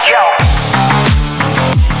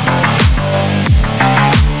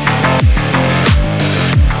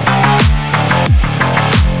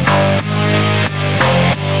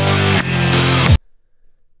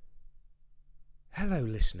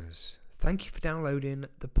Thank you for downloading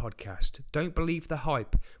the podcast. Don't Believe the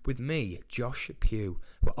Hype with me, Josh Pugh,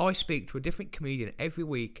 where I speak to a different comedian every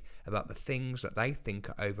week about the things that they think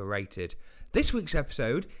are overrated. This week's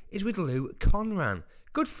episode is with Lou Conran,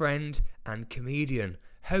 good friend and comedian,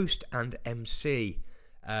 host and MC.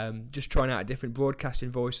 Just trying out a different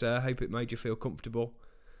broadcasting voice there. Hope it made you feel comfortable.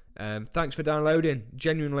 Thanks for downloading.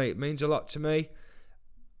 Genuinely, it means a lot to me.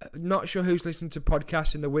 Not sure who's listening to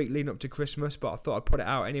podcasts in the week leading up to Christmas, but I thought I'd put it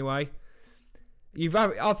out anyway. I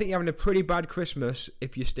think you're having a pretty bad Christmas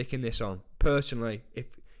if you're sticking this on. Personally, if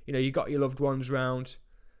you got your loved ones round,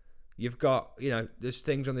 you've got there's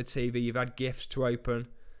things on the TV, you've had gifts to open,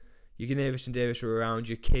 your nearest and dearest are around,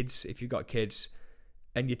 your kids if you've got kids,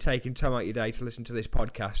 and you're taking time out of your day to listen to this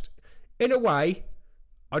podcast. In a way,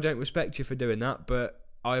 I don't respect you for doing that, but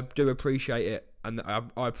I do appreciate it. And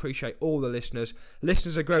I appreciate all the listeners.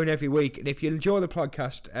 Listeners are growing every week. And if you enjoy the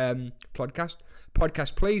podcast,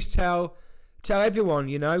 please tell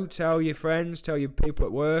everyone, tell your friends, tell your people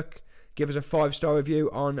at work. Give us a 5-star review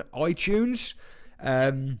on iTunes.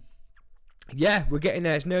 We're getting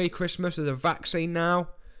there. It's nearly Christmas. There's a vaccine now.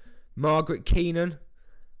 Margaret Keenan,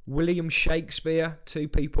 William Shakespeare, 2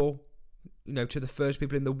 people, to the first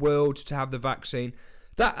people in the world to have the vaccine.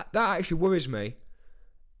 That actually worries me.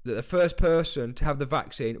 That the first person to have the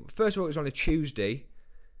vaccine, first of all, it was on a Tuesday.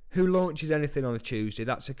 Who launches anything on a Tuesday?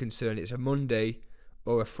 That's a concern. It's a Monday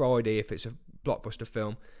or a Friday if it's a blockbuster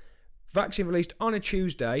film. Vaccine released on a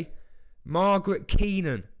Tuesday. Margaret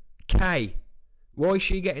Keenan, K. Why is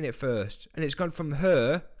she getting it first? And it's gone from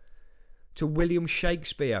her to William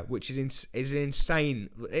Shakespeare, which is insane.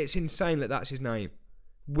 It's insane that that's his name.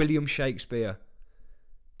 William Shakespeare.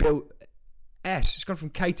 Bill S. It's gone from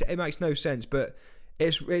K to... It makes no sense, but...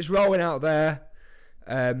 It's rolling out there.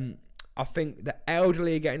 I think the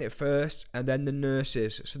elderly are getting it first, and then the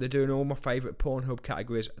nurses. So they're doing all my favourite Pornhub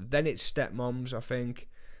categories. Then it's stepmoms, I think,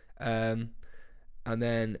 and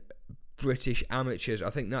then British amateurs. I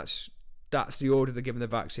think that's the order they're giving the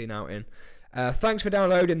vaccine out in. Thanks for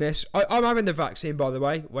downloading this. I'm having the vaccine, by the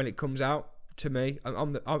way, when it comes out to me.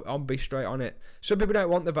 I'll be straight on it. Some people don't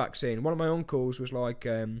want the vaccine. One of my uncles was like.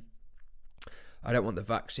 I don't want the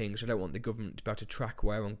vaccine because I don't want the government to be able to track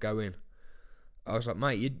where I'm going. I was like,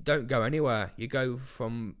 mate, you don't go anywhere. You go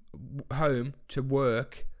from home to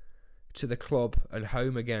work to the club and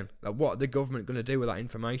home again. Like, what are the government going to do with that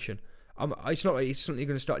information? It's not like it's suddenly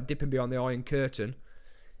going to start dipping behind the Iron Curtain.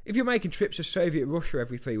 If you're making trips to Soviet Russia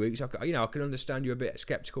every 3 weeks, I can understand you're a bit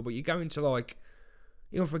sceptical, but you're going to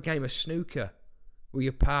for a game of snooker with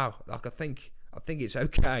your pal. Like, I think it's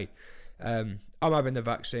okay. I'm having the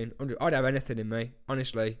vaccine. I'd have anything in me,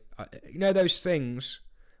 honestly. Those things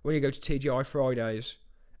when you go to TGI Fridays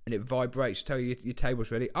and it vibrates, tell you your table's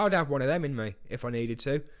ready. I'd have one of them in me if I needed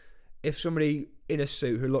to. If somebody in a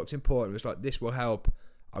suit who looked important was like, this will help,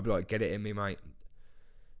 I'd be like, get it in me, mate.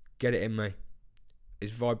 Get it in me.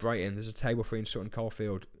 It's vibrating. There's a table for you in Sutton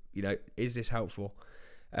Coldfield. Is this helpful?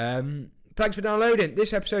 Thanks for downloading.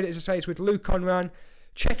 This episode, as I say, is with Lou Conran.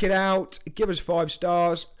 Check it out. Give us 5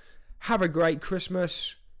 stars. Have a great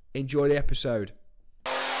Christmas. Enjoy the episode.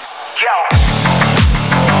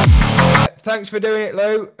 Thanks for doing it,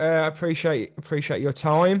 Lou. I appreciate your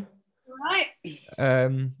time. All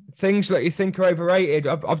right. Things that you think are overrated.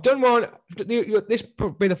 I've done one. This will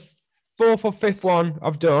be the 4th or 5th one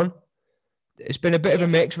I've done. It's been a bit of a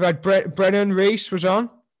mix. We've had Brennan Reese was on.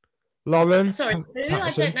 Lauren. Sorry, who? Patterson.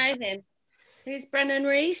 I don't know him. Who's Brennan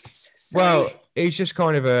Reese? Sorry. Well, he's just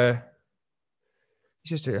kind of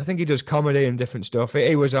I think he does comedy and different stuff.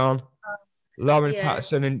 He was on Lauren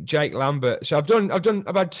Patterson and Jake Lambert. So I've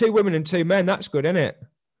had 2 women and 2 men. That's good, isn't it?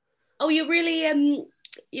 Oh, you're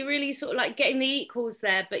really sort of like getting the equals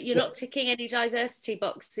there, but you're not ticking any diversity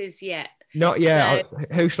boxes yet. Not yet. So,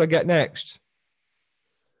 who shall I get next?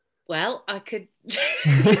 Well, I could.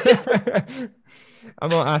 I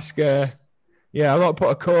might ask. I might put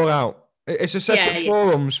a call out. It's a separate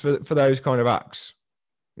forums for those kind of acts.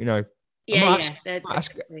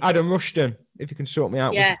 Ask Adam Rushton if you can sort me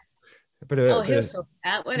out. Yeah. With a bit of he'll sort it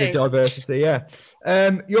out, won't he? Diversity, yeah.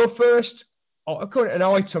 Your first an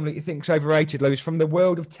item that you think is overrated, Lou, is from the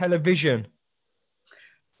world of television.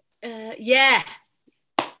 Yeah,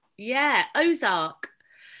 Ozark.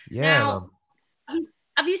 Yeah. Now,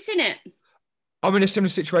 have you seen it? I'm in a similar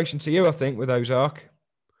situation to you, I think, with Ozark.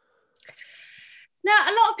 Now,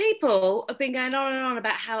 a lot of people have been going on and on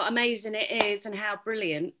about how amazing it is and how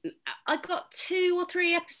brilliant. I got 2 or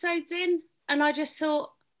 3 episodes in and I just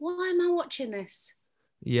thought, why am I watching this?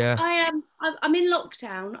 Yeah. I'm in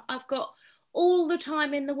lockdown. I've got all the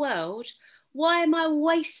time in the world. Why am I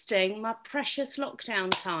wasting my precious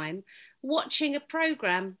lockdown time watching a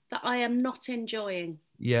program that I am not enjoying.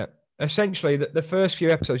 Yeah. Essentially, the first few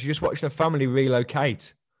episodes, you're just watching a family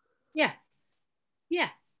relocate. Yeah. Yeah.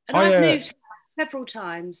 And I I've moved house several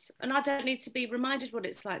times, and I don't need to be reminded what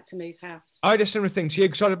it's like to move house. I had a similar thing to you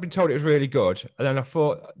because I'd been told it was really good. And then I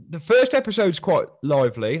thought the first episode's quite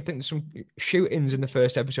lively. I think there's some shootings in the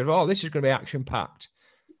first episode. Oh, this is going to be action packed.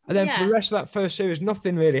 And then for the rest of that first series,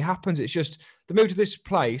 nothing really happens. It's just they move to this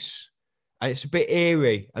place and it's a bit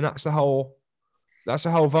eerie. And that's the whole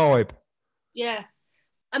vibe. Yeah.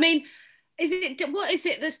 I mean, what is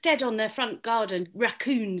it that's dead on their front garden?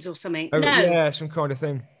 Raccoons or something? Oh, no. Yeah, some kind of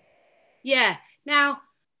thing. Yeah. Now,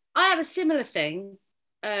 I have a similar thing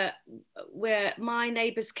where my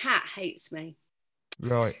neighbour's cat hates me.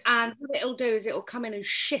 Right. And what it'll do is it'll come in and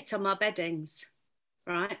shit on my beddings.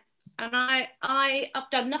 Right. And I've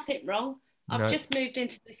done nothing wrong. I've just moved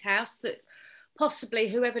into this house that possibly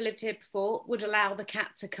whoever lived here before would allow the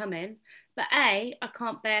cat to come in. But A, I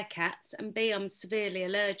can't bear cats, and B, I'm severely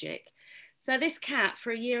allergic. So this cat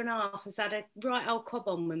for a year and a half has had a right old cob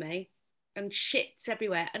on with me and shits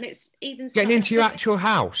everywhere. And it's even getting into your actual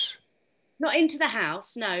house. Not into the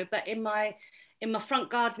house, no, but in my front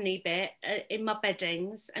gardeny bit, in my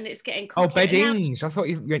beddings, and it's getting. Oh, beddings! I thought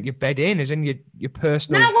you went your bed in, as in your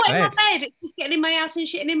personal. No, what bed. in my bed? It's just getting in my house and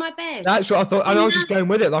shitting in my bed. That's what I thought, and I was just going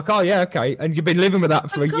with it, like, oh yeah, okay. And you've been living with that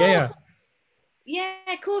for a year. Yeah,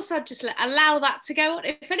 of course. I'd just allow that to go on.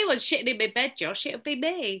 If anyone's shitting in my bed, Josh, it'll be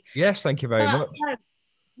me. Yes, thank you very much.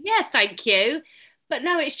 Yeah, thank you. But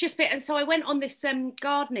no, it's just been, and so I went on this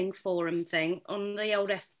gardening forum thing on the old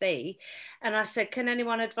FB, and I said, can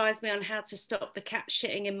anyone advise me on how to stop the cat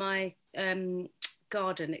shitting in my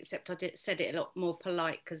garden? Except I said it a lot more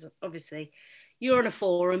polite, because obviously you're on a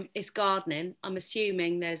forum, it's gardening. I'm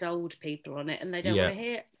assuming there's old people on it and they don't want to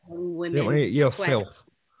hear young women. They don't want to hear your filth.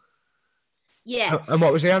 Yeah. And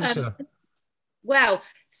what was the answer? Well,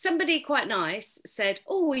 somebody quite nice said,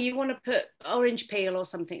 oh, you want to put orange peel or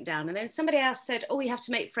something down. And then somebody else said, oh, you have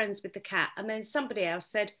to make friends with the cat. And then somebody else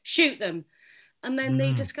said, shoot them. And then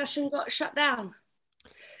the discussion got shut down.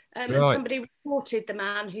 And somebody reported the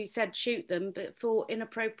man who said shoot them, but for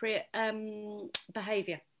inappropriate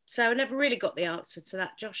behaviour. So I never really got the answer to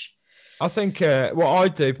that, Josh. I think what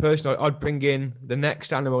I'd do personally, I'd bring in the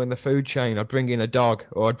next animal in the food chain. I'd bring in a dog,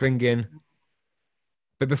 or I'd bring in...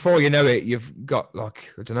 But before you know it, you've got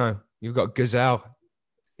you've got gazelle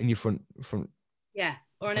in your front. Yeah,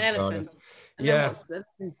 or an elephant. And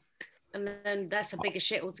then that's a bigger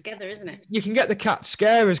shit altogether, isn't it? You can get the cat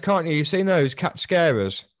scarers, can't you? You've seen those cat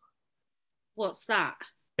scarers. What's that?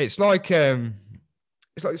 It's like it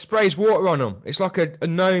sprays water on them. It's like a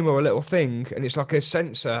gnome or a little thing, and it's like a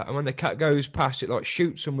sensor. And when the cat goes past, it like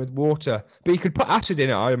shoots them with water. But you could put acid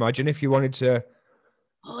in it, I imagine, if you wanted to.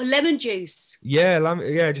 Oh, lemon juice. Yeah,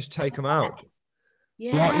 just take them out.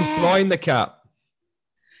 Yeah. Blind the cat.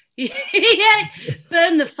 Yeah,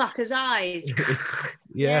 burn the fucker's eyes.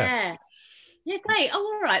 Yeah. Yeah, great. Oh,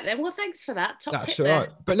 all right then. Well, thanks for that. Top That's tip all right.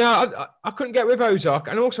 But no, I couldn't get with Ozark,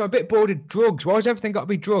 and also a bit bored of drugs. Why has everything got to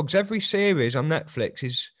be drugs? Every series on Netflix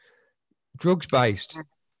is drugs based.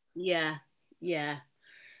 Yeah.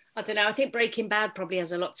 I don't know. I think Breaking Bad probably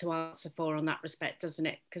has a lot to answer for on that respect, doesn't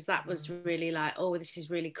it? Because that was really like, oh, this is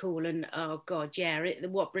really cool. And oh, God, yeah,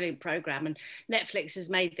 what brilliant program. And Netflix has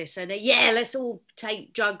made this. And let's all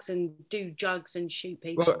take drugs and do drugs and shoot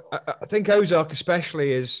people. Well, I think Ozark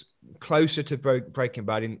especially is closer to Breaking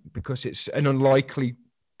Bad because it's an unlikely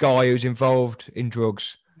guy who's involved in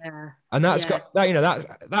drugs. Yeah. And that's got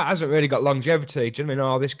that, that hasn't really got longevity. Do you know what I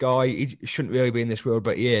mean? Oh, this guy, he shouldn't really be in this world,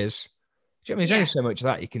 but he is. Do you know what I mean? There's only so much of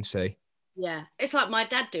that you can see. Yeah, it's like my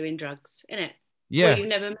dad doing drugs, isn't it? Yeah. Well,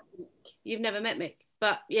 you've never met Mick,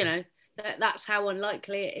 but that's how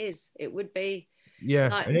unlikely it is. It would be. Yeah,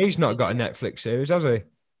 like, and he's not got a Netflix series, has he?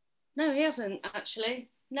 No, he hasn't actually.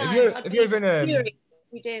 No, have you ever been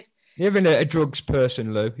we did. You ever been a drugs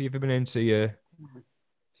person, Lou? You ever been into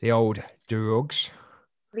the old drugs?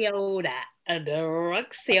 The old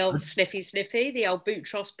drugs, the old sniffy, the old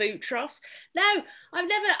bootros. No,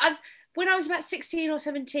 when I was about 16 or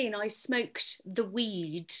 17, I smoked the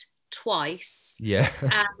weed twice. Yeah.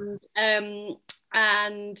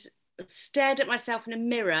 And stared at myself in a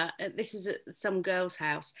mirror. This was at some girl's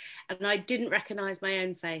house, and I didn't recognise my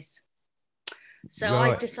own face. So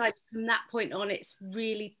I decided from that point on,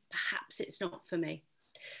 perhaps it's not for me.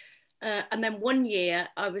 And then one year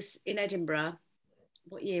I was in Edinburgh.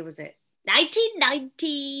 What year was it?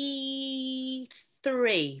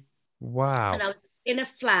 1993. Wow. And I was in a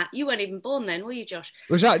flat. You weren't even born then, were you, Josh?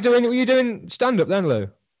 Were you doing stand-up then, Lou?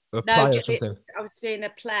 Or play or something? I was doing a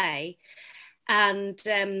play, and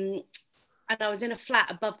and I was in a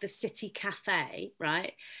flat above the City Cafe,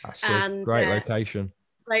 right? That's a And great location.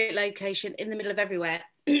 great location in the middle of everywhere.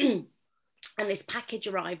 And this package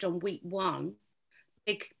arrived on week 1,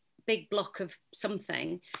 big block of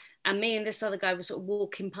something, and me and this other guy were sort of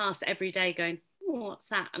walking past every day going, oh, what's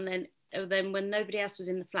that? And then when nobody else was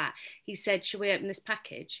in the flat, he said, should we open this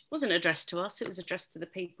package? It wasn't addressed to us, it was addressed to the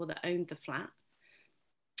people that owned the flat.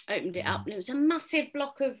 Opened it up, and it was a massive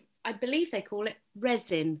block of, I believe they call it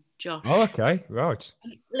resin, Josh. Oh, okay, right.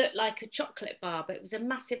 It looked like a chocolate bar, but it was a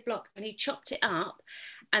massive block, and he chopped it up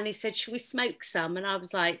and he said, should we smoke some? And I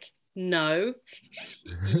was like, no.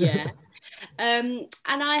 Yeah. And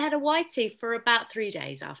I had a whitey for about 3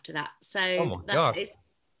 days after that. So Oh my God.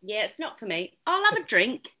 Yeah, it's not for me. I'll have a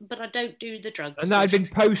drink, but I don't do the drugs. And that had been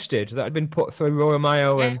posted. That had been put through Royal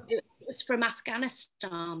Mail. Yeah, And it was from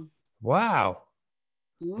Afghanistan. wow.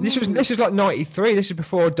 This is like 93. This is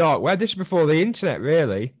before dark web. This is before the internet,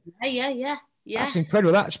 really. Yeah. That's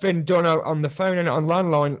incredible. That's been done on the phone and on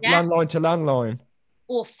landline, landline to landline.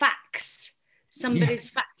 Or fax.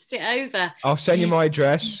 Somebody's faxed it over. I'll send you my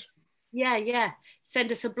address. Yeah.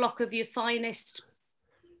 Send us a block of your finest.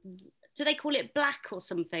 Do they call it black or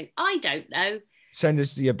something? I don't know. Send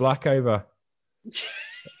us your black over.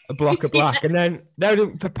 A block of black. And then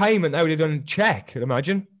for payment, they would have done check, I'd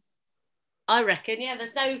imagine. I reckon, yeah.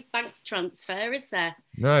 There's no bank transfer, is there?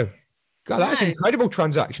 No. God, that's an incredible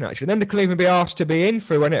transaction, actually. Then they couldn't even be asked to be in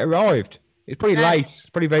for when it arrived. It's pretty late. It's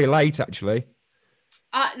pretty very late, actually.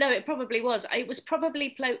 No, it probably was. It was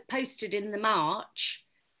probably posted in the March,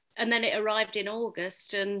 and then it arrived in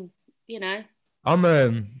August, and, you know.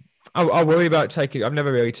 I worry about taking. I've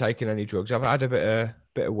never really taken any drugs. I've had a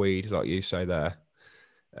bit of weed, like you say there.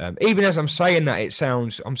 Even as I'm saying that,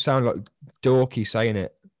 I'm sounding like dorky saying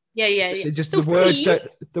it. Yeah. It's just the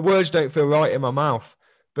words don't feel right in my mouth.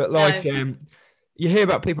 But like, you hear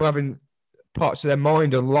about people having parts of their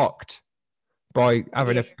mind unlocked by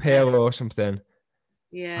having a pill or something.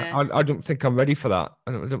 Yeah. I don't think I'm ready for that.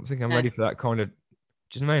 I don't think I'm ready for that kind of.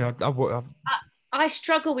 Do you know what I mean? I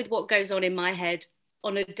struggle with what goes on in my head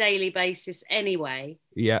on a daily basis anyway.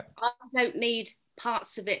 Yeah. I don't need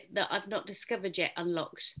parts of it that I've not discovered yet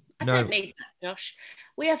unlocked. I don't need that, Josh.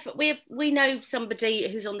 We know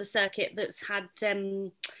somebody who's on the circuit that's had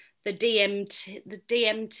the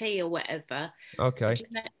DMT or whatever. Okay.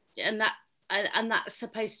 And that's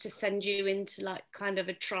supposed to send you into like kind of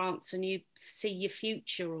a trance and you see your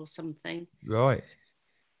future or something. Right.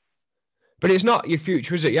 But it's not your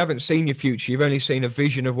future, is it? You haven't seen your future. You've only seen a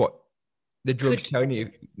vision of what the drug's telling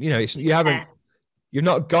you. You know, you've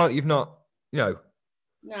not gone, No,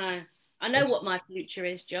 I know what my future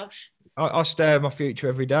is, Josh. I stare at my future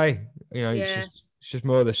every day. You know, it's just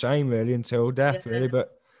more of the same, really, until death, really.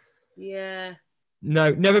 But no,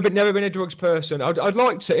 never been a drugs person. I'd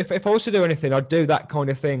like to, if I was to do anything, I'd do that kind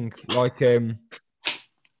of thing, like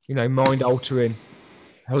mind altering,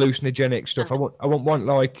 hallucinogenic stuff. I want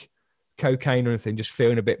like cocaine or anything. Just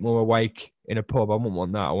feeling a bit more awake in a pub. I wouldn't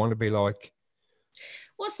want that. I want to be like.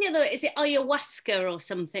 What's the other? Is it ayahuasca or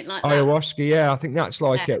something like that? Ayahuasca, yeah. I think that's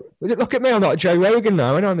like it. Look at me, I'm not Joe Rogan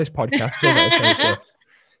now, and on this podcast.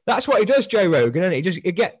 That's what he does, Joe Rogan, and he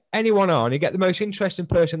get anyone on, he get the most interesting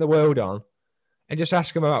person in the world on, and just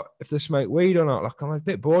ask them about if they smoke weed or not. Like, I'm a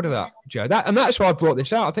bit bored of that, Joe. That's why I brought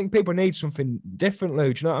this out. I think people need something different,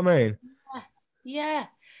 Lou. Do you know what I mean? Yeah.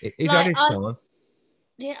 He's had his time.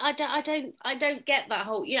 Yeah, I don't get that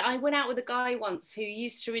whole. I went out with a guy once who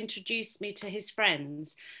used to introduce me to his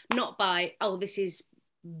friends, not by, this is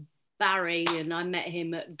Barry and I met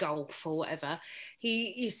him at golf or whatever.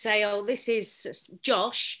 He say, this is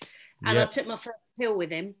Josh, and I took my first pill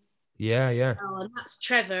with him. Yeah. And that's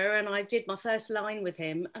Trevor, and I did my first line with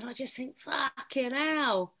him, and I just think, fucking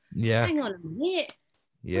hell. Yeah. Hang on a minute.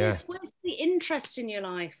 Yeah. Where's the interest in your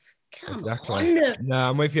life? Come on. No,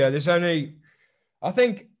 I'm with you. There's only. I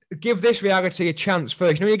think give this reality a chance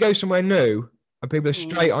first. You know, you go somewhere new and people are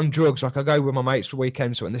straight on drugs. Like I go with my mates for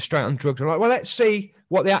weekends, and they're straight on drugs. I'm like, well, let's see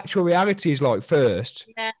what the actual reality is like first.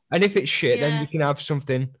 Yeah. And if it's shit, then you can have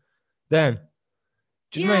something. Then,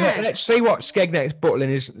 do you know what I mean? Let's see what Skegness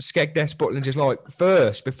Butlins is like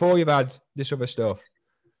first before you've had this other stuff.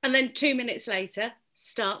 And then 2 minutes later,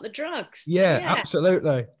 start the drugs. Yeah.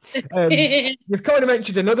 Absolutely. You've kind of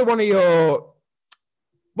mentioned another one of your.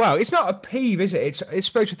 Well, it's not a peeve, is it? It's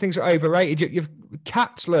supposed to things are overrated. You've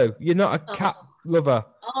cats, Lou. You're not a cat lover.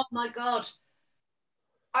 Oh my God.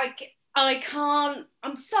 I can't.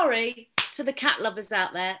 I'm sorry to the cat lovers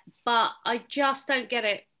out there, but I just don't get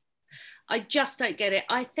it.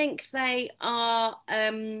 I think they are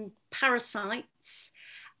parasites,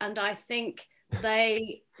 and I think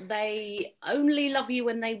they they only love you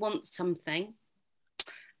when they want something.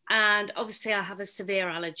 And obviously I have a severe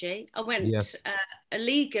allergy. I went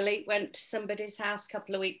illegally, went to somebody's house a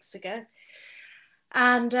couple of weeks ago.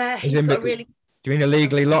 And he's got a really... Do you mean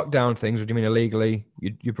illegally locked down things, or do you mean illegally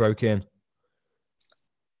you broke in?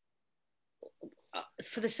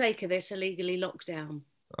 For the sake of this, illegally locked down.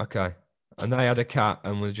 Okay. And they had a cat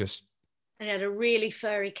and was just... And he had a really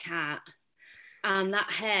furry cat. And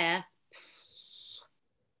that hair,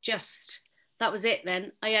 just... That was it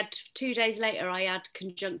then. I had 2 days later, I had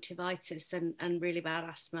conjunctivitis and really bad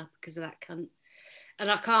asthma because of that cunt. And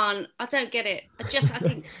I don't get it. I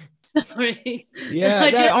think... Sorry.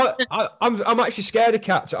 Yeah, I'm actually scared of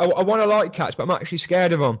cats. I want to like cats, but I'm actually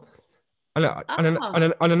scared of them. And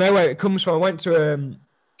I know where it comes from. I went to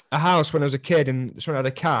a house when I was a kid, and someone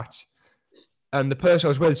had a cat, and the person I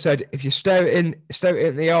was with said, "If you stare it in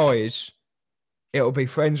the eyes, it'll be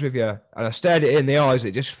friends with you." And I stared it in the eyes;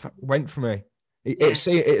 it just went for me. It's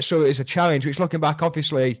a challenge. Which, looking back,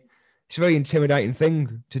 obviously, it's a very intimidating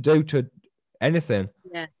thing to do to anything.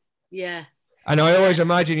 Yeah. And I always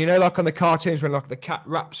imagine, like on the cartoons when like the cat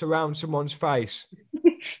wraps around someone's face.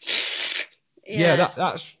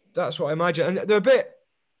 That's what I imagine. And they're a bit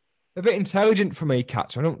intelligent for me,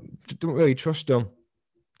 cats. I don't really trust them.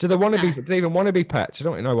 Do they want to be? Do they even want to be pets? I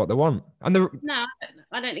don't really know what they want. No,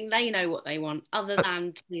 I don't think they know what they want, other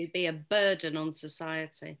than to be a burden on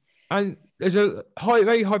society. And there's a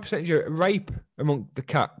very high percentage of rape among the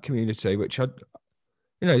cat community, which you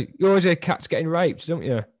always hear cats getting raped, don't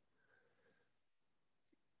you?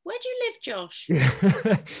 Where do you live, Josh?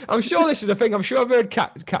 I'm sure this is a thing. I'm sure I've heard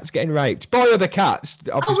cats getting raped by other cats.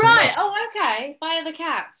 Obviously. Oh, right. Oh, okay. By other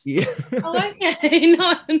cats. Yeah. Oh, okay.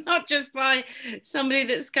 Not just by somebody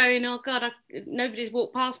that's going, oh, God, nobody's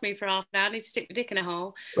walked past me for half an hour. I need to stick my dick in a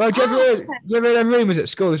hole. Well, do you ever hear them rumours at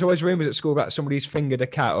school? There's always rumours at school about somebody's fingered a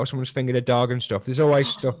cat or someone's fingered a dog and stuff. There's always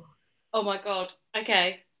stuff. Oh, my God.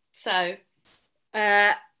 Okay. So,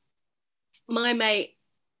 my mate...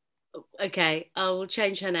 Okay, I will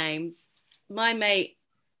change her name. My mate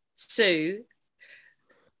Sue,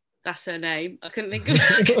 that's her name. I couldn't think of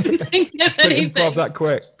anything. That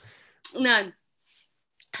quick. No,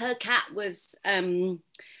 her cat was coming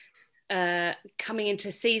into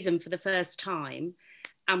season for the first time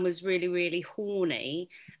and was really, really horny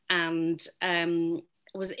and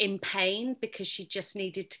was in pain because she just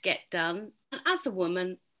needed to get done. And as a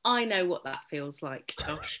woman, I know what that feels like,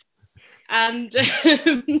 Josh. And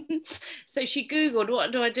so she Googled,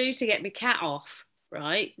 what do I do to get my cat off,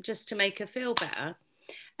 right? Just to make her feel better.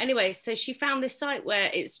 Anyway, so she found this site where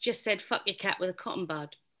it's just said, fuck your cat with a cotton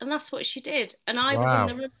bud. And that's what she did. And I was in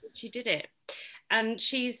the room when she did it. And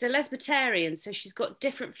she's a lesbitarian, so she's got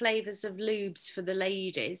different flavours of lubes for the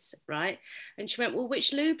ladies, right? And she went, well,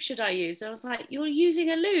 which lube should I use? And I was like, you're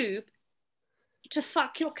using a lube to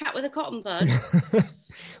fuck your cat with a cotton bud?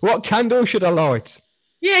 What candle should I light?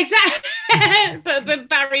 Yeah, exactly. but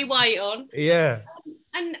Barry White on. Yeah.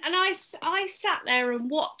 And I sat there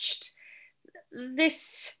and watched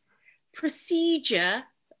this procedure,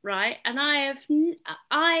 right? And I have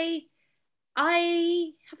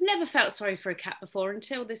never felt sorry for a cat before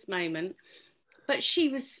until this moment. But she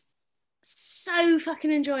was so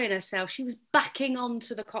fucking enjoying herself. She was backing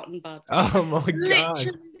onto the cotton bud. Oh my God.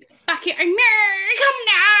 Literally backing. Come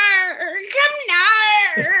now.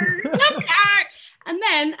 And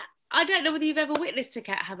then, I don't know whether you've ever witnessed a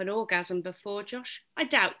cat have an orgasm before, Josh. I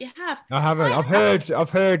doubt you have. I haven't.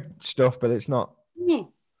 I've heard stuff, but it's not.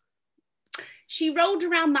 She rolled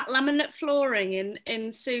around that laminate flooring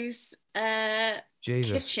in Sue's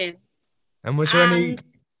kitchen. And was there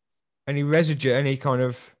any residue, any kind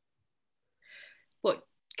of... What?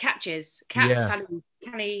 Catches? Canny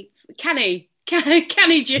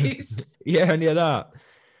juice. Yeah, any of that.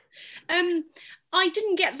 I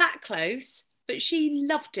didn't get that close. But she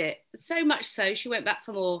loved it so much so she went back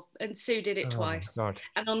for more, and Sue did it twice. God.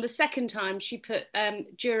 And on the second time, she put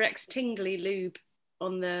Durex Tingly lube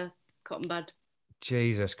on the cotton bud.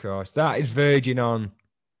 Jesus Christ, that is virgin on.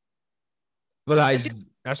 Well,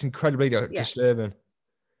 that's incredibly disturbing.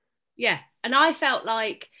 Yeah, and I felt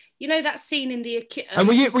like that scene in the. And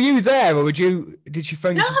were you there, or did she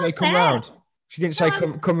phone you to say come round? She didn't say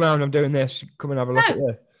come round. I'm doing this. Come and have a look at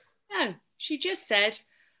this. No, she just said,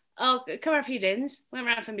 "Oh, come around for your dins." Went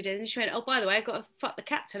round for my dins, and she went, "Oh, by the way, I've got to fuck the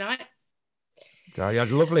cat tonight." God, you had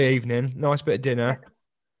a lovely evening, nice bit of dinner.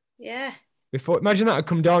 Yeah. Imagine that had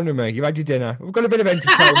come down to me. You had your dinner. We've got a bit of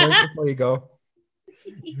entertainment before you go.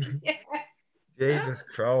 Yeah. Jesus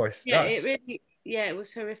Christ. Yeah, it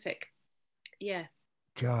was horrific. Yeah.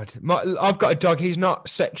 God, I've got a dog. He's not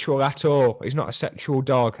sexual at all. He's not a sexual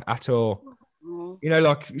dog at all. Oh. You know,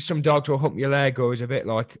 like some dogs will hump your leg, or he's a bit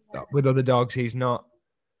like with other dogs, he's not.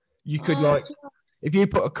 You could Oh, like, if you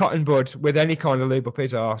put a cotton bud with any kind of lube up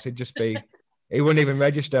his arse, it'd just be, he wouldn't even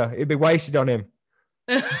register. It'd be wasted on him.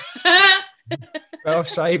 But I was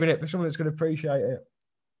saving it for someone that's going to appreciate it.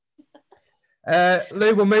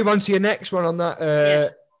 Lou, we'll move on to your next one on that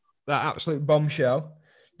that absolute bombshell.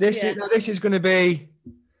 This is going to be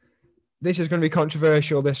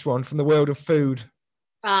controversial. This one from the world of food.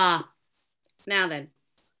 Now then.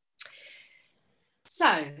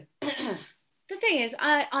 So the thing is,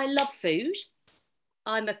 I love food.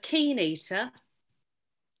 I'm a keen eater.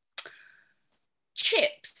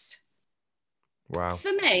 Chips. Wow.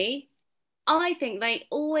 For me, I think they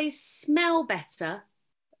always smell better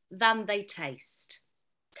than they taste.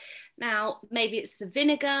 Now, maybe it's the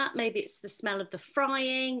vinegar, maybe it's the smell of the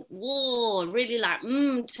frying. Whoa, really like,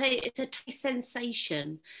 it's a taste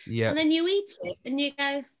sensation. Yeah. And then you eat it and you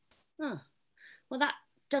go, oh, well, that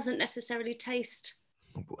doesn't necessarily taste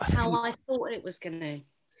how I thought it was going to.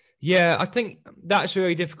 Yeah, I think that's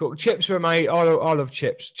really difficult. Chips are amazing. I love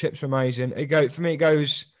chips. Chips are amazing. For me, it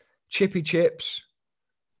goes chippy chips,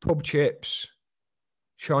 pub chips,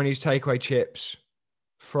 Chinese takeaway chips,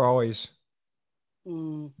 fries.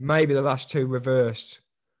 Maybe the last two reversed.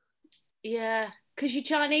 Yeah, because your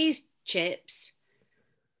Chinese chips,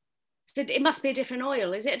 so it must be a different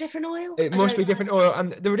oil. Is it a different oil? It must be different oil,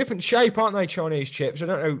 and they're a different shape, aren't they? Chinese chips. I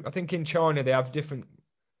don't know. I think in China they have different,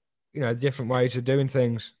 different ways of doing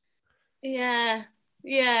things. Yeah.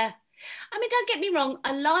 I mean, don't get me wrong.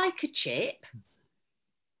 I like a chip.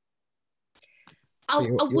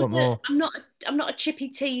 I'm not a chippy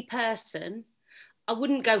tea person. I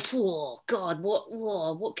wouldn't go, oh God,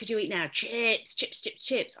 what could you eat now? Chips.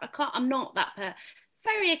 I can't. I'm not that person.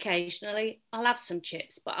 Very occasionally, I'll have some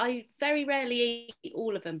chips, but I very rarely eat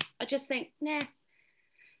all of them. I just think, nah.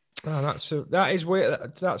 Oh, that is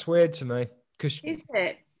weird. That's weird to me. Is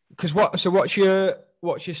it? Because what's your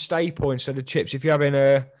staple instead of chips? If you're having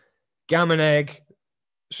a gammon egg,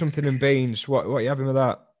 something and beans, what are you having with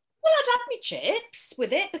that? Well, I'd have my chips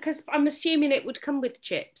with it because I'm assuming it would come with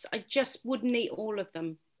chips. I just wouldn't eat all of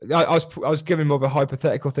them. I was giving more of a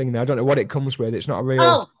hypothetical thing there. I don't know what it comes with. It's not a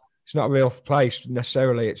real. It's not a real place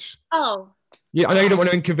necessarily. It's. Yeah, I know you don't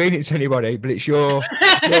want to inconvenience anybody, but it's your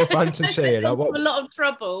fantasy. Like, a lot of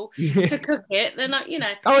trouble to cook it. They're not,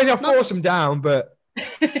 I'll force them down, but.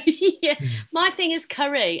 Yeah, my thing is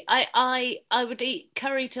curry. I would eat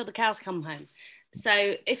curry till the cows come home.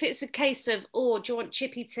 So if it's a case of, do you want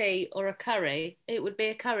chippy tea or a curry? It would be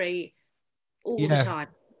a curry all the time.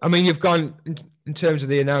 I mean, you've gone in terms of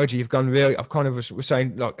the analogy. You've gone really. I've kind of was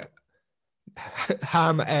saying like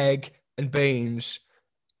ham, egg, and beans.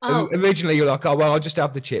 Originally, you're like, oh well, I'll just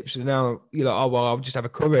have the chips, and now you're like, oh well, I'll just have a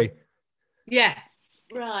curry. Yeah,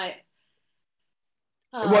 right.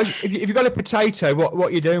 If you've got a potato, what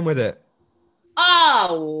are you doing with it?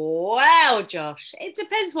 Oh wow, Josh! It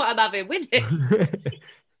depends what I'm having with it.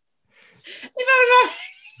 If I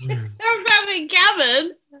was having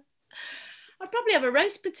gammon, I'd probably have a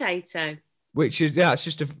roast potato. Which is it's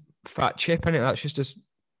just a fat chip, isn't it? That's just a.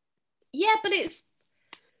 Yeah, but it's.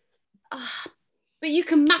 But you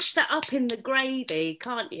can mash that up in the gravy,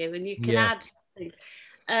 can't you? And you can add things.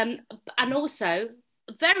 And also,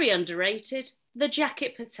 very underrated, the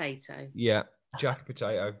jacket potato. Yeah, jacket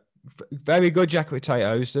potato. Very good jacket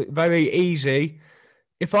potatoes. Very easy.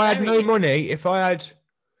 If I had no money, if I had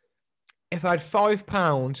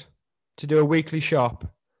 £5 to do a weekly shop,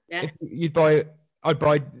 I'd buy a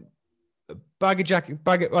bag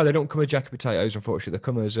of well, they don't come as jacket potatoes, unfortunately. They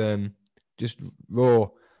come as just raw.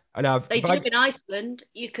 They do in Iceland.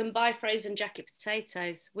 You can buy frozen jacket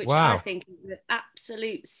potatoes, which I think is an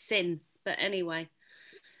absolute sin. But anyway.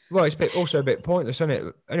 Well, it's also a bit pointless, isn't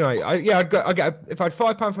it? Anyway, if I had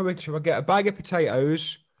 £5 for a week, I'd get a bag of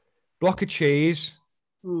potatoes, block of cheese,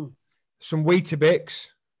 some Weetabix,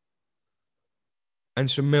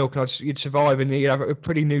 and some milk. And you'd survive, and you'd have a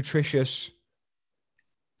pretty nutritious.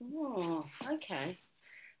 Oh, okay,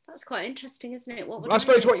 that's quite interesting, isn't it? I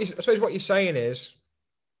suppose what you're saying is,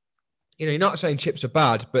 you're not saying chips are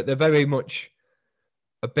bad, but they're very much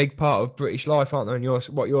a big part of British life, aren't they? And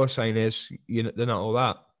what you're saying is, they're not all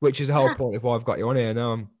that. Which is the whole point of why I've got you on here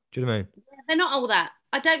now. Do you know what I mean? They're not all that.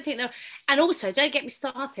 I don't think they're. And also, don't get me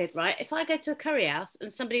started, right? If I go to a curry house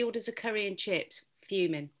and somebody orders a curry and chips,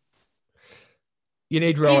 fuming. You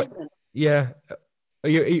need yeah.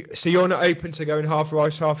 So you're not open to going half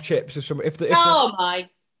rice, half chips, or something? My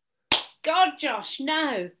God, Josh,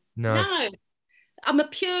 no. I'm a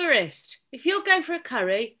purist. If you're going for a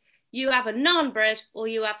curry, you have a naan bread or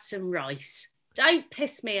you have some rice. Don't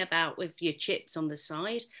piss me about with your chips on the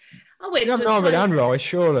side. I went You have to a naan bread Thai. and rice,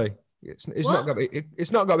 surely. It's not What? got to be.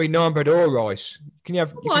 It's not got to be naan bread or rice. Can you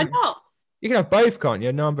have? Why not? You can have both, can't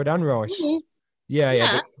you? Naan bread and rice. Mm. Yeah,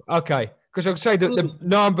 yeah, No, but okay. Because I'd say that the mm.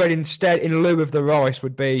 naan bread instead, in lieu of the rice,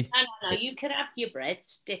 would be. No. You can have your bread,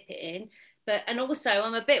 dip it in, but and also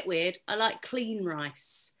I'm a bit weird. I like clean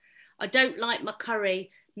rice. I don't like my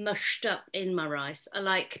curry mushed up in my rice. I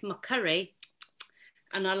like my curry,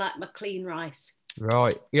 and I like my clean rice.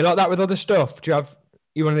 Right. You like that with other stuff? Do you have?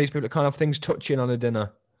 You one of these people that kind of things touching on a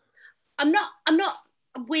dinner? I'm not. I'm not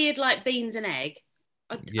weird like beans and egg.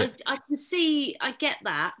 Yeah. I can see. I get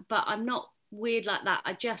that, but I'm not weird like that.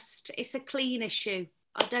 I just. It's a clean issue.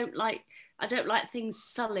 I don't like. I don't like things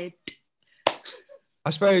solid. I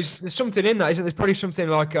suppose there's something in that, isn't there? There's probably something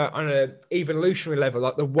like on an evolutionary level,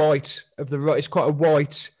 like the white of the rice. It's quite a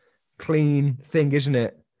white, clean thing, isn't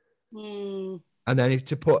it? Hmm. And then if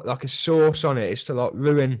to put like a sauce on it, it's to like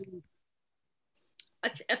ruin.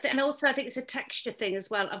 And also, I think it's a texture thing as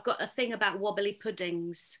well. I've got a thing about wobbly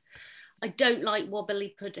puddings. I don't like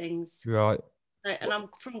wobbly puddings. Right. And I'm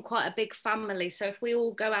from quite a big family. So if we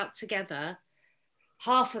all go out together,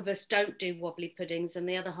 half of us don't do wobbly puddings and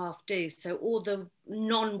the other half do. So all the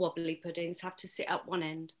non-wobbly puddings have to sit up one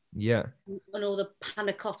end. Yeah. And all the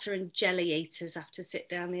panna cotta and jelly eaters have to sit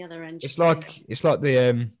down the other end. It's like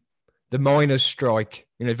the miners' strike.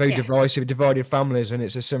 You know, very divisive, divided families, and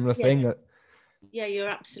it's a similar thing. That Yeah, you're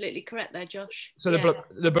absolutely correct there, Josh. so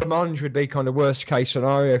the blancmange would be kind of worst case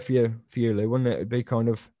scenario for you, Lou, wouldn't it? It'd be kind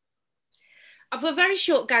of. I've a very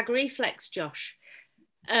short gag reflex, Josh,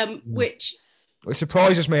 which. It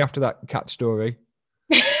surprises me after that cat story.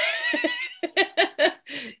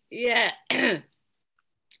 Yeah.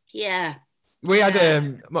 Yeah. We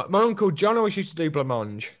had my uncle John always used to do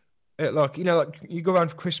blancmange. Like you go around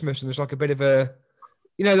for Christmas and there's like a bit of a,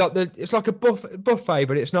 it's like a buffet,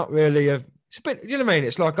 but it's not really it's a bit. You know what I mean?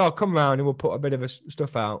 It's like, oh, come round and we'll put a bit of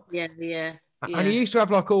stuff out. Yeah. And he used to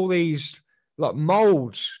have like all these like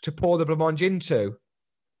molds to pour the blancmange into.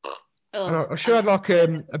 Oh, and I'm sure I had like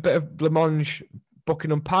a bit of blancmange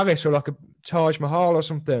Buckingham Palace or like a Taj Mahal or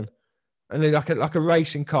something, and then like a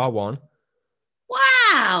racing car one.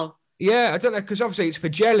 Wow. Yeah, I don't know, because obviously it's for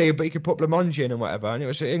jelly, but you could put blancmange in and whatever, and it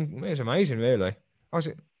was amazing, really.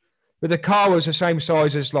 But the car was the same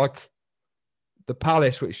size as like the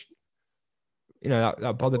palace, which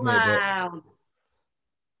that bothered me a bit.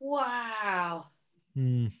 Wow.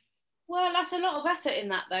 Hmm. Well, that's a lot of effort in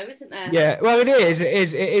that, though, isn't there? Yeah, well, it is. It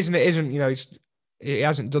is. It isn't. It isn't. He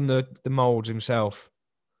hasn't done the molds himself.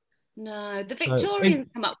 No, the Victorians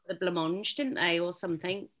come up with the blancmange, didn't they, or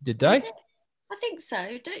something? Did they? I think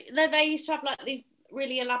so. They used to have like these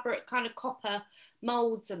really elaborate kind of copper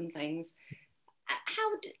molds and things.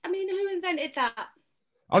 Who invented that?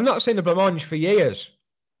 I've not seen the blancmange for years.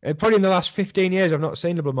 Probably in the last 15 years, I've not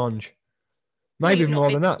seen the blancmange. Maybe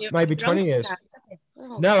more than that. Maybe 20 years.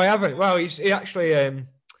 Oh. No, I haven't. Well, he actually.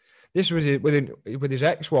 This was with his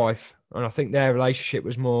ex-wife, and I think their relationship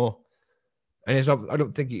was more. And I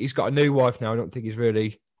don't think he's got a new wife now. I don't think he's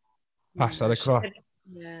really passed that across.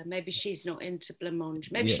 Yeah, maybe she's not into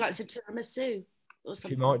blancmange. Maybe she likes a tiramisu or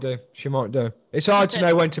something. She might do. It's hard to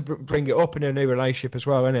know when to bring it up in a new relationship as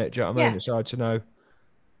well, isn't it? Do you know what I mean? It's hard to know.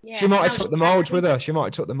 Yeah. She might have took the molds with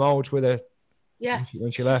her. Yeah.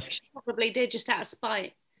 When she left. She probably did, just out of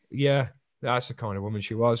spite. Yeah, that's the kind of woman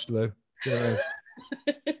she was, Lou. Do you know what I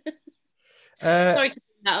mean? Sorry to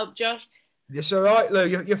bring that up, Josh. It's all right, Lou.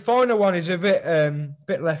 Your final one is a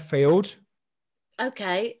bit left field.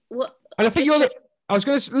 Okay. What? And I think I was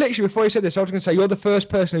going to literally before you said this, I was going to say you're the first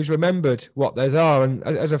person who's remembered what those are, and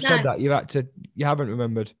as I've said that, you haven't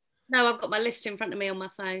remembered. No, I've got my list in front of me on my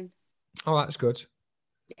phone. Oh, that's good.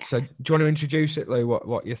 Yeah. So, do you want to introduce it, Lou?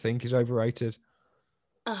 What you think is overrated?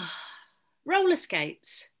 Roller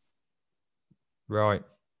skates. Right.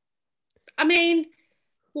 I mean,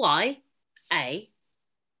 why? A,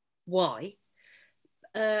 why?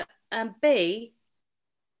 And B,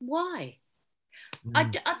 why? I'll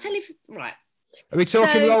tell you. Right. Are we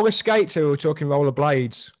talking roller skates or are we talking roller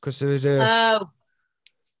blades? Because there's a.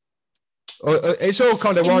 It's all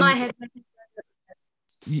kind of one. My head.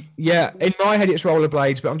 Yeah, in my head it's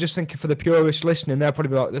rollerblades, but I'm just thinking for the purists listening, they're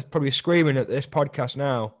probably screaming at this podcast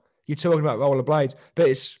now. You're talking about rollerblades, but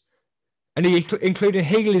and are you including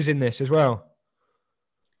Heelys in this as well?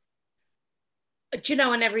 Do you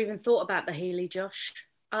know, I never even thought about the Heeley, Josh.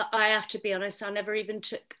 I have to be honest, I never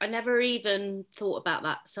even thought about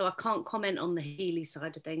that, so I can't comment on the Heeley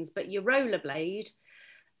side of things. But your rollerblade,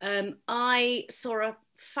 I saw a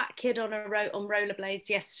fat kid on rollerblades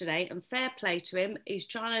yesterday, and fair play to him. He's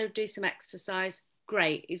trying to do some exercise.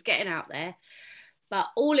 Great, he's getting out there. But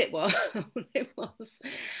all it was,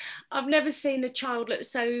 I've never seen a child look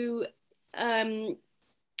so at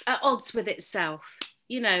odds with itself.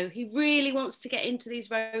 You know, he really wants to get into these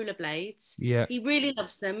rollerblades. Yeah. He really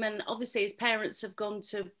loves them. And obviously his parents have gone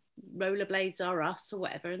to Rollerblades Are Us or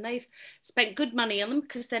whatever, and they've spent good money on them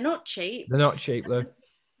because they're not cheap. They're not cheap, though.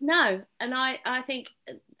 No. And I think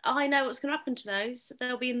I know what's going to happen to those.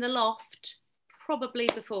 They'll be in the loft probably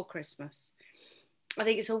before Christmas. I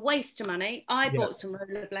think it's a waste of money. I bought some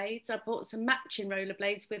rollerblades. I bought some matching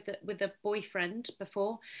rollerblades with a boyfriend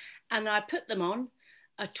before, and I put them on.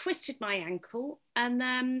 I twisted my ankle, and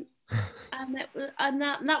that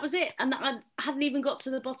was it. And I hadn't even got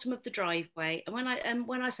to the bottom of the driveway. And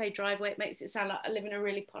when I say driveway, it makes it sound like I live in a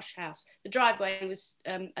really posh house. The driveway was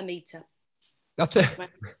a metre. I think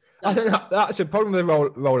that's a problem with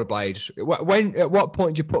rollerblades. At what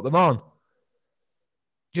point do you put them on?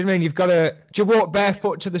 Do you know what I mean? Do you walk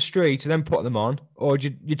barefoot to the street and then put them on? Or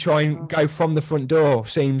do you try and go from the front door?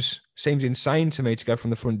 Seems insane to me to go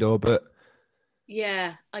from the front door, but...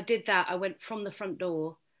 Yeah, I did that. I went from the front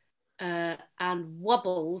door and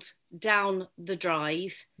wobbled down the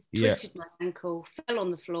drive, twisted my ankle, fell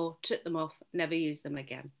on the floor, took them off, never used them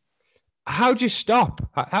again. How do you stop?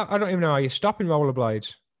 I don't even know how you stop in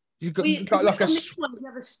rollerblades. You've got like this one, you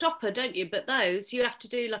have a stopper, don't you? But those you have to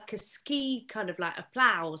do like a ski kind of like a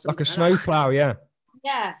plough, like a snow plough, yeah.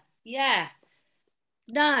 Yeah.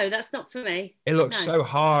 No, that's not for me. It looks so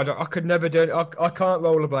hard. I could never do it. I can't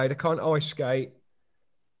rollerblade. I can't ice skate.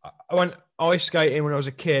 I went ice skating when I was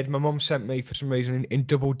a kid. My mum sent me for some reason in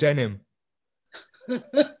double denim, and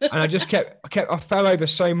I just I fell over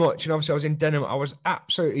so much, and obviously I was in denim. I was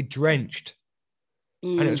absolutely drenched.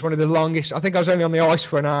 And it was one of the longest. I think I was only on the ice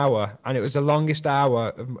for an hour, and it was the longest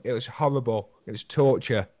hour. It was horrible. It was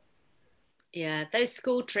torture. Yeah, those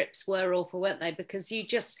school trips were awful, weren't they? Because you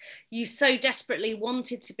so desperately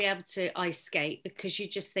wanted to be able to ice skate because you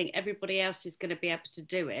just think everybody else is going to be able to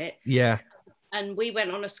do it. Yeah. And we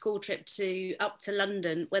went on a school trip up to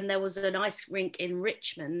London when there was an ice rink in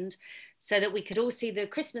Richmond, so that we could all see the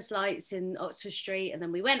Christmas lights in Oxford Street. And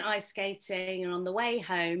then we went ice skating, and on the way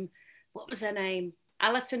home, what was her name?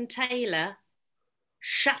 Alison Taylor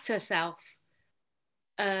shat herself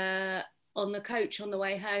on the coach on the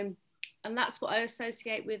way home. And that's what I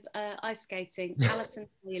associate with ice skating. Alison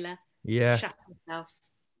Taylor shat herself.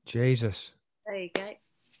 Jesus. There you go.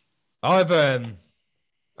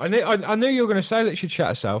 I knew you were going to say that she'd shat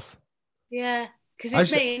herself. Yeah, because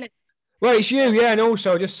it's me, isn't it? Well, it's you, yeah. And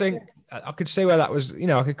also I just think I could see where that was,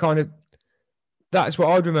 I could kind of, that's what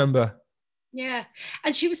I'd remember. Yeah.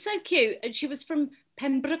 And she was so cute. And she was from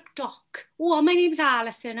Pembroke Dock. Oh, my name's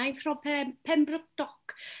Alison. I'm from Pembroke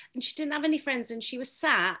Dock. And she didn't have any friends, and she was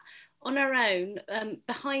sat on her own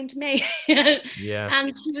behind me. Yeah.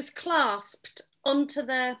 And she was clasped onto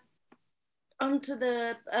the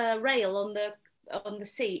rail on the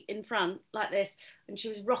seat in front like this, and she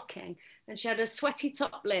was rocking, and she had a sweaty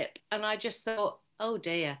top lip, and I just thought, oh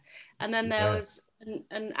dear. And then there was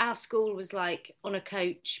and our school was like on a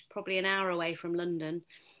coach probably an hour away from London,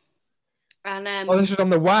 and this was on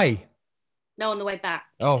the way? No, on the way back.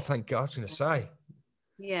 Oh, thank God. I was going to say,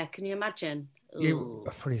 yeah, can you imagine? I'd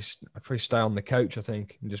probably stay on the coach, I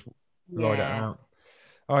think, and just ride it out.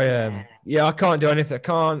 I can't do anything.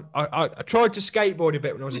 I tried to skateboard a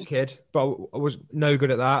bit when I was a kid, but I was no good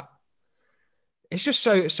at that. It's just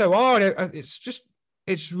so hard.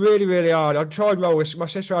 It's really, really hard. I tried rollers. My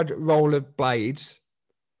sister had roller blades,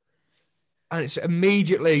 and it's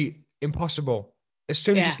immediately impossible. As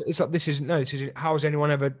soon as it's like, this is how has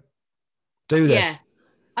anyone ever do this? Yeah.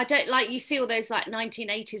 I don't like, you see all those like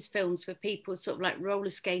 1980s films with people sort of like roller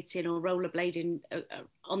skating or rollerblading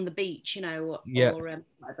on the beach, or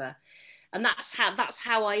whatever. And that's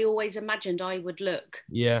how I always imagined I would look.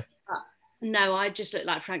 Yeah. No, I just look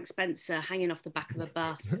like Frank Spencer hanging off the back of a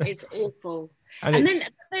bus. It's awful. And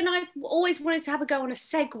then I always wanted to have a go on a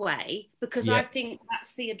Segway, because I think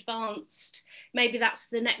that's the advanced, maybe that's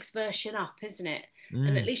the next version up, isn't it?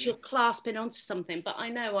 And at least you're clasping onto something. But I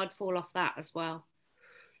know I'd fall off that as well.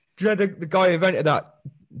 Do you know the guy who invented that?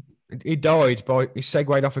 He died he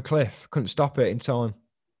segued off a cliff. Couldn't stop it in time.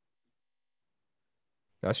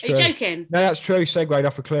 That's true. Are you joking? No, that's true. Segued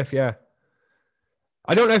off a cliff, yeah.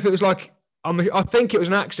 I don't know if it was like, I think it was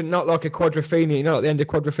an accident, not like a quadrophenia, at the end of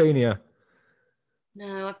Quadrophenia.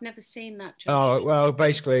 No, I've never seen that, Josh. Oh, well,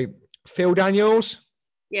 basically, Phil Daniels.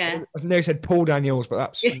 Yeah. I know he said Paul Daniels, but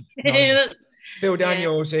that's... Phil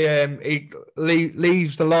Daniels, he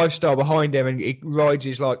leaves the lifestyle behind him, and he rides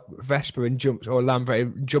his like Vespa and jumps, or Lamborghini,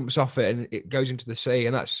 and jumps off it, and it goes into the sea,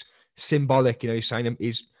 and that's symbolic. He's saying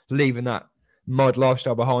he's leaving that mod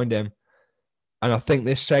lifestyle behind him. And I think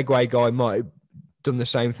this Segway guy might have done the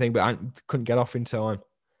same thing, but couldn't get off in time.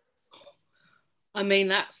 I mean,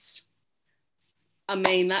 that's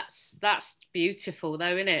beautiful,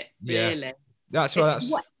 though, isn't it? Yeah. Really, That's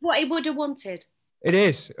what he would have wanted. It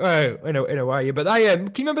is, in a way. But they,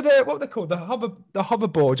 can you remember what they're called? The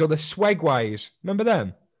hoverboards or the Swegways? Remember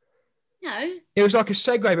them? No. It was like a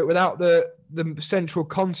Segway, but without the central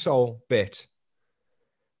console bit.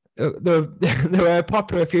 They were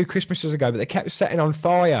popular a few Christmases ago, but they kept setting on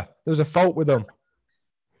fire. There was a fault with them.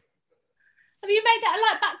 Have you made that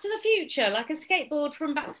like Back to the Future, like a skateboard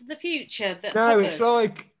from Back to the Future? No, hovers? it's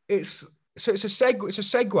like it's a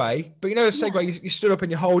Segway, but you know a Segway, you stood up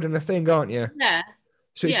and you're holding a thing, aren't you? Yeah.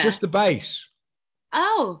 So it's just the base.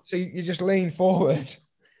 Oh. So you just lean forward.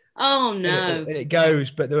 Oh no. And it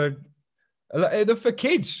goes, but they're for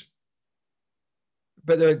kids.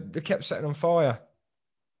 But they kept setting on fire.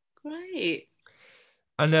 Great.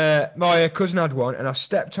 And my cousin had one, and I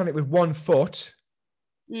stepped on it with one foot.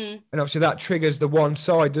 Mm. And obviously that triggers the one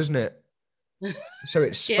side, doesn't it? So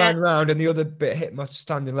it span round, and the other bit hit my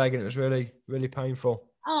standing leg, and it was really, really painful.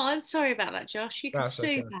 Oh, I'm sorry about that, Josh. You could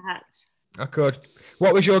sue, perhaps. I could.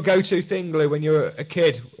 What was your go-to thing, Lou, when you were a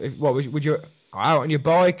kid? Would you out on your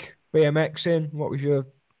bike, BMXing? What was your?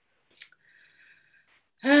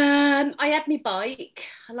 I had my bike.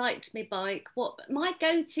 I liked my bike. What my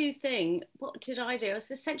go-to thing? What did I do? I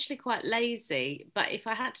was essentially quite lazy, but if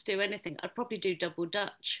I had to do anything, I'd probably do double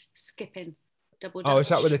Dutch, skipping double Dutch. Oh, is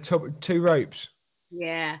that with the two ropes?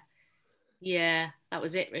 Yeah, that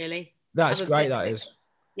was it really. That's great. That is.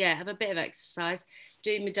 Yeah, have a bit of exercise.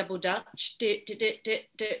 Do my double Dutch. Do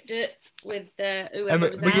with whoever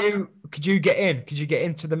was out. Could you get in? Could you get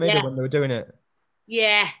into the middle when they were doing it?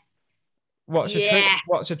 Yeah. What's a trick?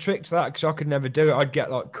 What's a trick to that? Because I could never do it. I'd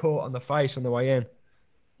get like caught on the face on the way in.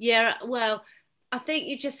 Yeah, well, I think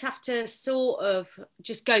you just have to sort of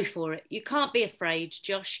just go for it. You can't be afraid,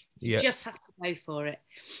 Josh. You just have to go for it.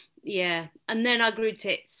 Yeah. And then I grew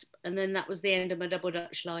tits, and then that was the end of my double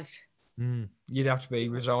Dutch life. You'd have to be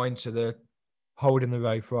resigned to the holding the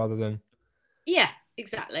rope rather than. Yeah,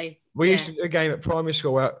 exactly. We used to do a game at primary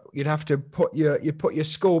school where you'd have to put your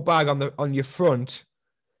school bag on your front,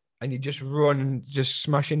 and you just run and just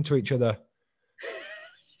smash into each other.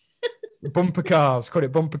 Bumper cars, call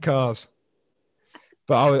it bumper cars.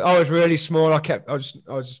 But I was really small. I kept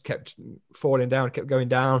falling down, kept going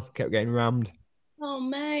down, kept getting rammed. Oh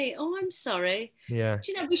mate, I'm sorry. Yeah.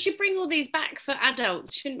 Do you know we should bring all these back for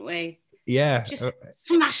adults, shouldn't we? Yeah. Just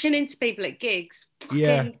smashing into people at gigs.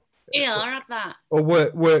 Yeah, I have that. Or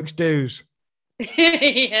works dues.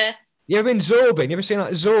 Yeah. You ever been zorbing? You ever seen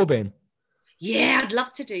like zorbing? Yeah, I'd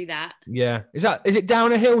love to do that. Yeah. Is it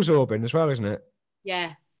down a hill zorbing as well, isn't it?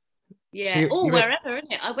 Yeah. Yeah. So wherever,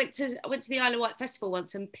 isn't it? I went to the Isle of Wight Festival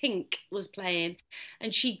once, and Pink was playing,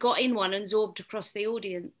 and she got in one and zorbed across the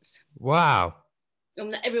audience. Wow.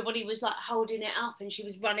 And everybody was like holding it up, and she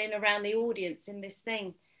was running around the audience in this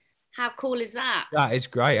thing. How cool is that? That is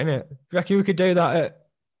great, isn't it? Do you reckon we could do that at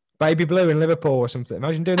Baby Blue in Liverpool or something?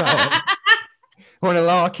 Imagine doing that at one of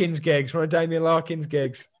Larkin's gigs, one of Damien Larkin's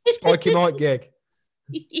gigs, Spiky Mike gig.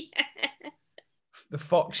 Yeah. The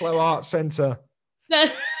Foxlow Arts Centre.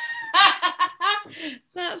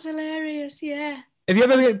 That's hilarious, yeah. Have you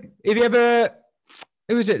ever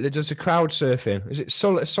who is it that does the crowd surfing? Is it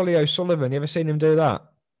Solly O'Sullivan? You ever seen him do that?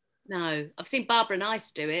 No, I've seen Barbara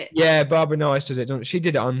Nice do it. Yeah, Barbara Nice does it. She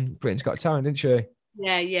did it on Britain's Got Talent, didn't she?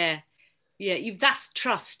 Yeah. That's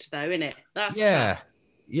trust, though, isn't it? That's trust.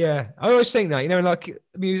 Yeah. I always think that, like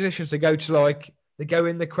musicians, they go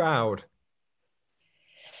in the crowd.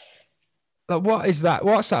 Like, what is that?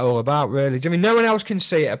 What's that all about, really? I mean, no one else can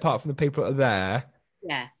see it apart from the people that are there.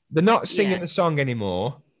 Yeah. They're not singing the song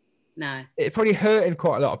anymore. No. It's probably hurting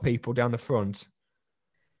quite a lot of people down the front.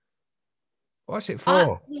 What's it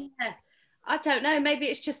for? I don't know. Maybe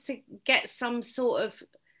it's just to get some sort of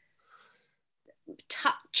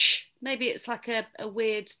touch. Maybe it's like a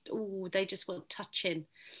weird, they just want touching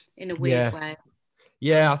in a weird way.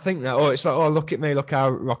 Yeah, I think that. Or it's like, look at me, look how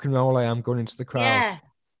rock and roll I am going into the crowd. Yeah.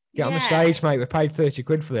 Get on the stage, mate. We paid 30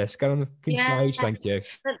 quid for this. Get on the stage, thank you.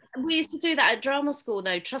 But we used to do that at drama school,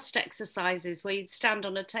 though, trust exercises where you'd stand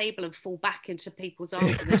on a table and fall back into people's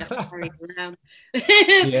arms and they'd have to carry you around.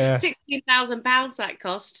 £16,000 that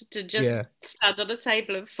cost to just stand on a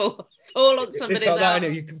table and fall on somebody's arm. It's like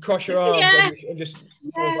that, you can cross your arms and just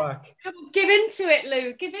fall back. Come on, give into it,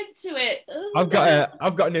 Lou. Give into it. Oh,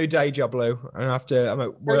 I've got a new day job, Lou, and I'm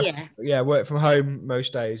at work. Work from home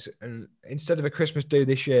most days. And instead of a Christmas do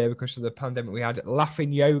this year, because of the pandemic, we had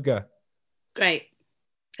laughing yoga. Great.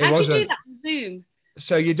 How do you do that on Zoom?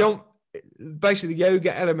 So you don't. Basically, the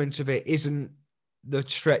yoga element of it isn't the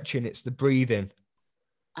stretching, it's the breathing.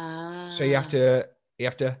 So you have Ah. to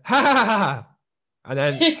ha ha ha, ha, and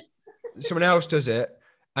then someone else does it.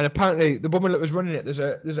 And apparently, the woman that was running it, there's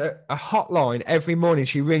a hotline every morning.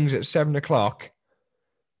 She rings at 7:00,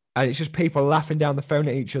 and it's just people laughing down the phone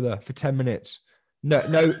at each other for 10 minutes.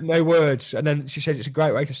 No words. And then she says it's a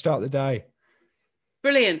great way to start the day.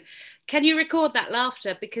 Brilliant. Can you record that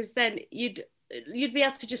laughter? Because then you'd be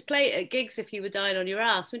able to just play it at gigs if you were dying on your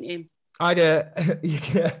ass, wouldn't you? I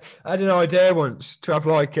had an idea once to have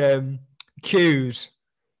like cues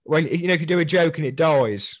when if you do a joke and it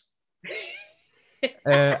dies.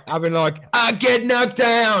 Having like, I get knocked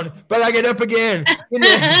down, but I get up again.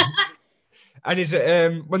 And it's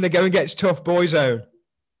when the going gets tough, Boyzone.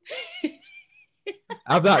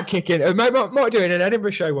 Have that kick in. I might do it in an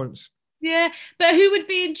Edinburgh show once. Yeah, but who would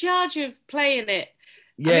be in charge of playing it?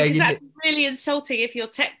 Yeah, because that'd be really insulting if your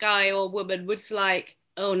tech guy or woman was like,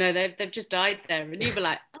 "Oh no, they've just died there," and you'd be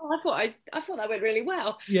like, "Oh, I thought that went really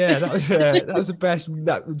well." Yeah, that was the best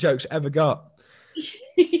that joke's ever got.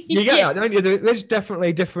 You get that, don't you? There's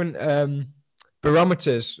definitely different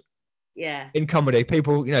barometers. Yeah. In comedy,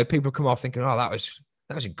 people come off thinking, "Oh, that was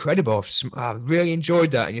incredible. I really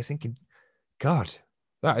enjoyed that," and you're thinking, "God,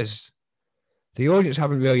 the audience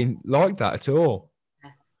haven't really liked that at all."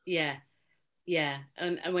 Yeah.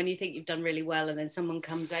 And when you think you've done really well, and then someone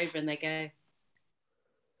comes over and they go,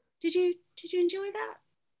 "Did you enjoy that?"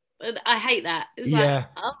 And I hate that. It's like,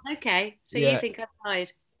 oh, okay. So you think I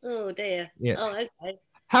died? Oh dear. Yeah. Oh, okay.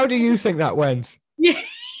 How do you think that went? Yeah,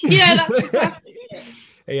 that's the classic.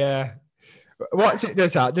 Yeah. What's it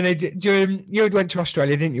does that? You went to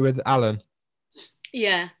Australia, didn't you, with Alan?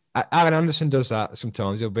 Yeah. Alan Anderson does that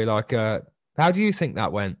sometimes. He'll be like, how do you think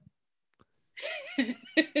that went?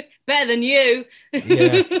 Better than you.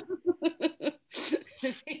 Yeah.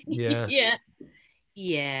 Yeah.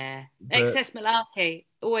 Yeah. Excess malarkey.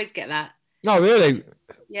 Always get that. Oh, really?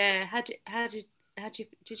 Yeah.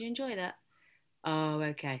 Did you enjoy that? Oh,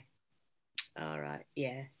 okay. All right.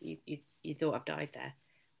 Yeah. You thought I've died there.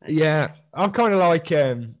 Okay. Yeah, I'm kind of like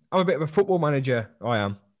I'm a bit of a football manager. I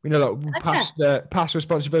am, pass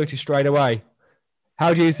responsibility straight away.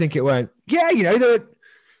 How do you think it went? Yeah, there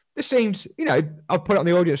seemed, I'll put it on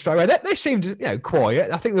the audience straight away. They seemed, quiet.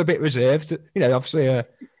 I think they're a bit reserved. Obviously,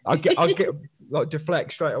 I'll get like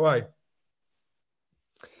deflect straight away.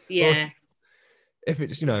 Yeah. If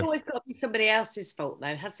it's it's always got to be somebody else's fault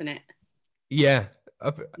though, hasn't it? Yeah.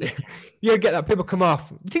 You get that people come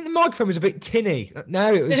off. You think the microphone was a bit tinny?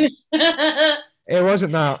 No, it was. It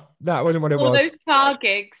wasn't that. That wasn't what it was. All those car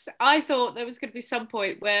gigs. I thought there was going to be some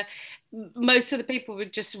point where most of the people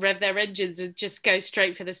would just rev their engines and just go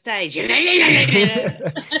straight for the stage.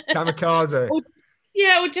 Kamikaze. Or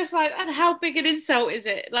just like, and how big an insult is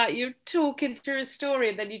it? Like you're talking through a story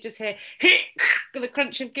and then you just hear the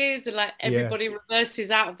crunch of gears and like everybody reverses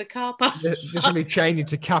out of the car park. Just going to be changing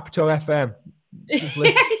to Capital FM.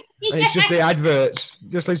 And it's just the adverts.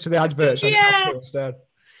 Just listen to the adverts on Capital instead.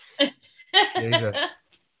 Jesus.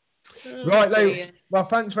 Right, Lou. Well,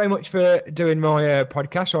 thanks very much for doing my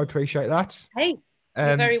podcast. I appreciate that. Hey,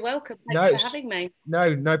 you're very welcome. Thanks for having me.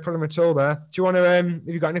 No problem at all there. Do you want to, have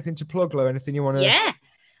you got anything to plug, Lou? Anything you want to? Yeah.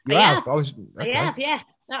 I have. Yeah.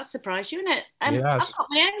 That surprised you, isn't it? I've got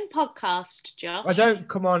my own podcast, Josh. I don't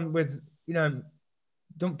come on with, don't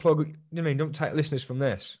plug, don't take listeners from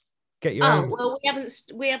this. Get your own. Well,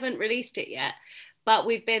 we haven't released it yet, but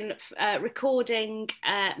we've been recording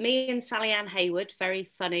me and Sally Ann Hayward, very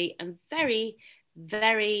funny and very,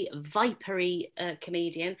 very vipery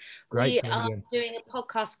comedian. Great we are doing a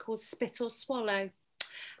podcast called Spit or Swallow,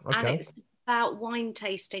 and it's about wine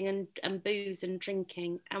tasting and booze and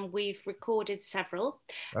drinking, and we've recorded several,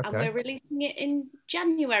 and we're releasing it in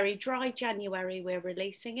January, dry January. We're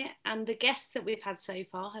releasing it, and the guests that we've had so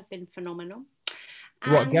far have been phenomenal.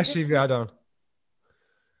 What guests have you had on?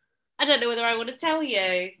 I don't know whether I want to tell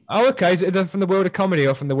you. Oh, okay. Is it from the world of comedy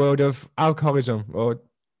or from the world of alcoholism or?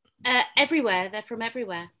 Everywhere. They're from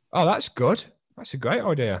everywhere. Oh, that's good. That's a great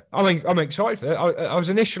idea. I'm excited for it. I was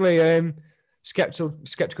initially skeptical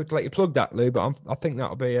to let you plug that, Lou, but I think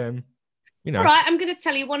that'll be All right, I'm going to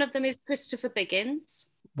tell you. One of them is Christopher Biggins.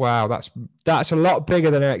 Wow, that's a lot bigger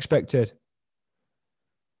than I expected.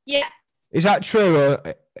 Yeah. Is that true?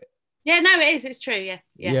 Or... Yeah, no, it is. It's true.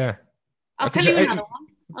 Yeah. I'll tell you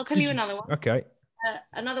another one. Okay.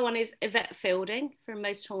 Another one is Yvette Fielding from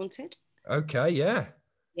Most Haunted. Okay, yeah.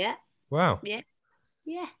 Yeah. Wow. Yeah.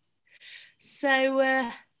 So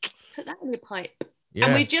put that in your pipe. Yeah.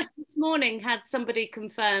 And we just this morning had somebody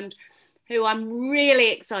confirmed who I'm really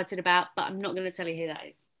excited about, but I'm not going to tell you who that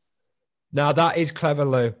is. Now, that is clever,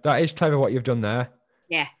 Lou. That is clever what you've done there.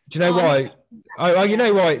 Yeah. Do you know why? You Yeah.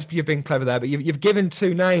 know why you've been clever there, but you've given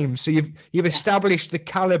two names, so you've established the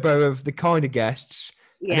caliber of the kind of guests,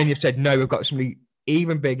 and then you've said no, we've got somebody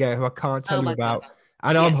even bigger who I can't tell Oh you my about, God.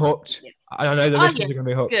 and Yeah. I'm hooked. Yeah. And I know the Are listeners you? are going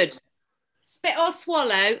to be hooked. Good. Spit or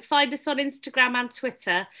swallow. Find us on Instagram and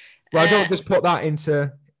Twitter. Well, don't just put that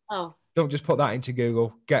into. Oh. Don't just put that into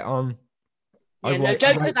Google. Get on. Yeah, no,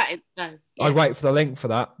 don't put that in. No. Yeah. I'd wait for the link for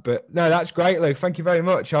that, but no, that's great, Lou. Thank you very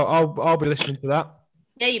much. I'll be listening to that.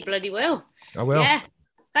 Yeah, you bloody will. I will. Yeah.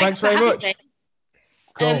 Thanks for very having much. me.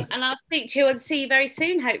 Cool. And I'll speak to you and see you very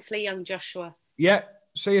soon, hopefully, young Joshua. Yeah.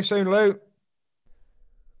 See you soon, Lou.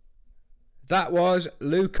 That was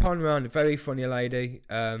Lou Conran, very funny lady.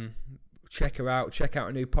 Check her out. Check out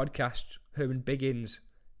a new podcast, her and Biggins.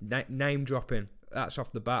 Name dropping. That's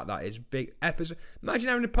off the bat. That is big episode. Imagine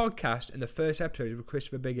having a podcast and the first episode is with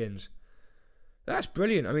Christopher Biggins. That's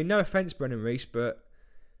brilliant. I mean, no offense, Brennan Reese, but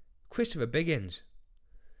Christopher Biggins.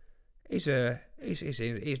 He's not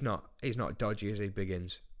dodgy, is he,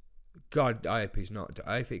 Biggins? God, I hope he's not.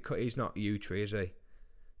 He's not U-Tree, is he?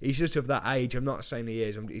 He's just of that age. I'm not saying he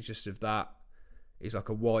is. He's just of that. He's like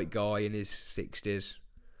a white guy in his 60s,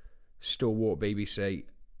 stalwart BBC.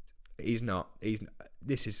 He's not.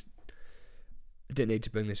 This is. I didn't need to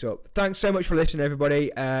bring this up. Thanks so much for listening,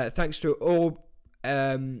 everybody. Thanks to all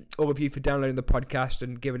of you for downloading the podcast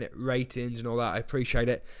and giving it ratings and all that. I appreciate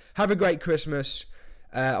it. Have a great Christmas.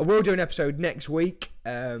 I will do an episode next week,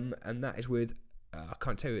 and that is with. I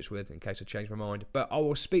can't tell you who it's with in case I change my mind, but I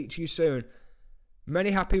will speak to you soon.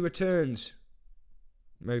 Many happy returns.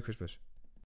 Merry Christmas.